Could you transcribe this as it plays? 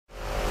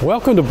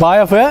Welcome to Buy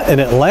a Vet in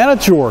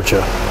Atlanta,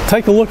 Georgia.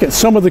 Take a look at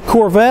some of the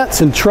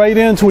Corvettes and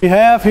trade-ins we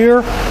have here.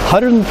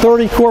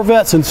 130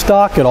 Corvettes in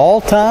stock at all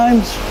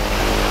times.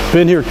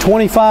 Been here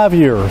 25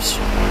 years.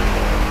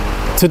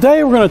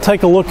 Today we're going to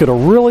take a look at a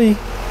really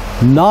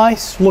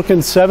nice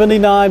looking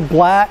 79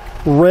 black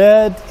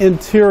red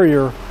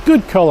interior.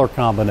 Good color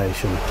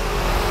combination.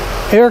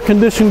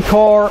 Air-conditioned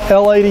car,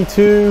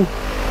 L82.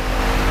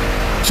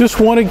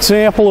 Just one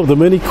example of the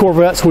many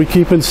Corvettes we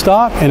keep in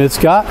stock, and it's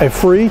got a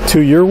free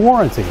 2-year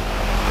warranty.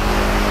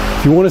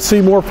 If you want to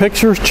see more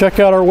pictures, check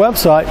out our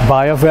website,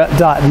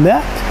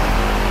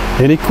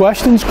 vg-exc. Any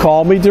questions,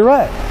 call me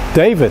direct.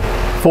 David,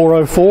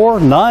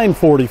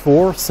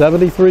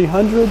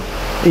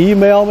 404-944-7300.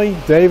 Email me,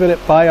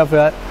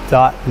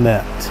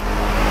 david@vg-exc.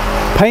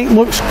 Paint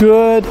looks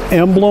good,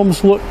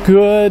 emblems look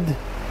good,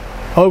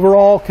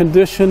 overall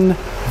condition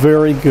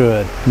very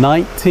good.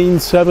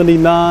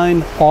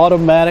 1979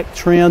 automatic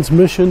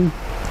transmission.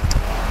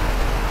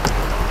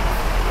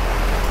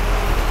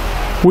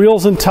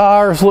 Wheels and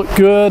tires look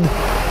good.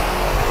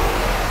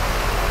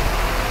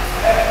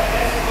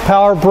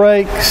 Power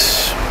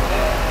brakes.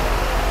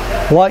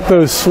 Like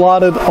those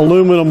slotted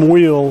aluminum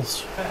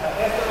wheels.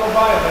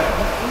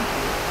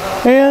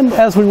 And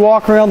as we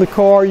walk around the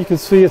car, you can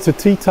see it's a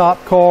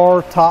T-top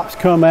car. Tops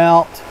come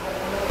out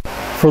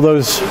for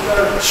those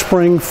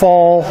spring,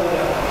 fall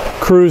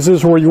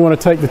cruises where you want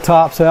to take the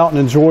tops out and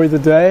enjoy the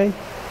day.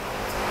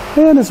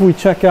 And as we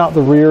check out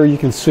the rear, you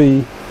can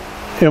see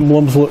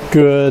emblems look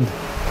good,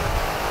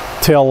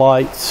 tail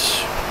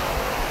lights,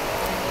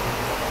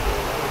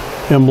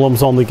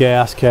 emblems on the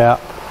gas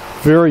cap,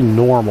 very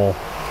normal.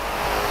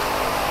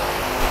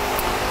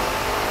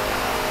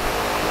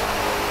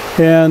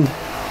 And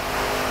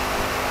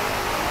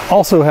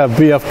also have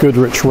BF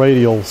Goodrich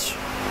Radials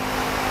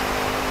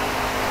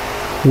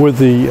with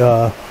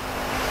the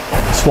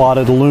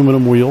slotted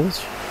aluminum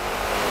wheels.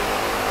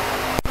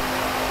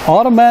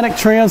 Automatic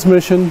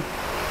transmission.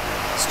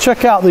 Let's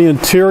check out the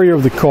interior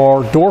of the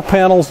car. Door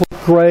panels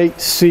look great,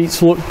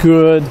 seats look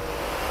good.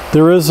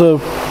 There is a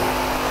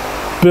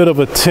bit of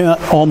a tint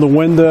on the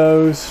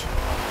windows.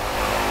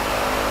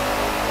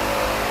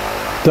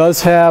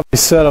 Does have a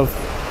set of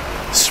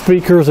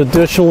speakers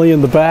additionally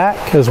in the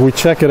back as we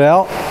check it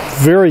out.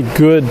 Very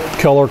good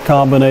color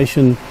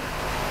combination.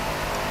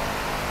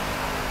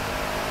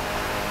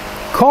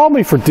 Call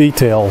me for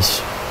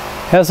details.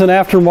 Has an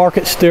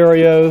aftermarket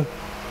stereo.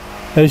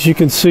 As you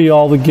can see,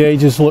 all the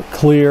gauges look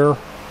clear.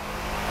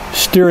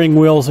 Steering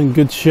wheel's in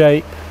good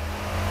shape.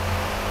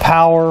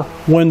 Power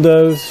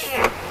windows.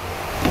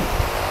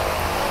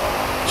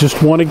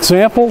 Just one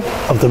example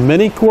of the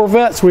many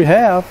Corvettes we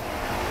have.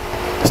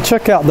 Let's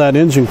check out that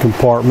engine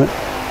compartment.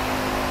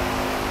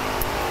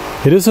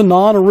 It is a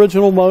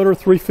non-original motor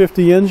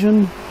 350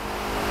 engine.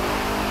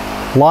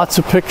 Lots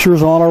of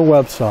pictures on our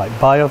website,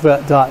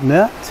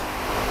 vg-exc.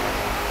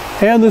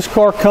 And this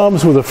car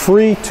comes with a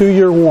free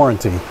 2-year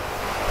warranty.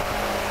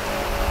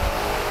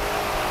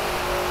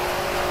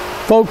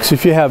 Folks,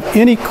 if you have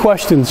any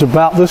questions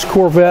about this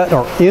Corvette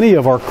or any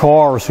of our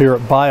cars here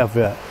at Buy a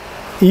Vet,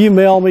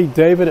 email me,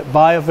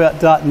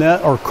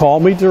 david@vg-exc, or call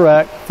me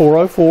direct,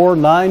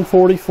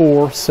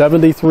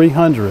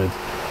 404-944-7300.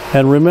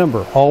 And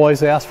remember,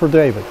 always ask for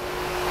David.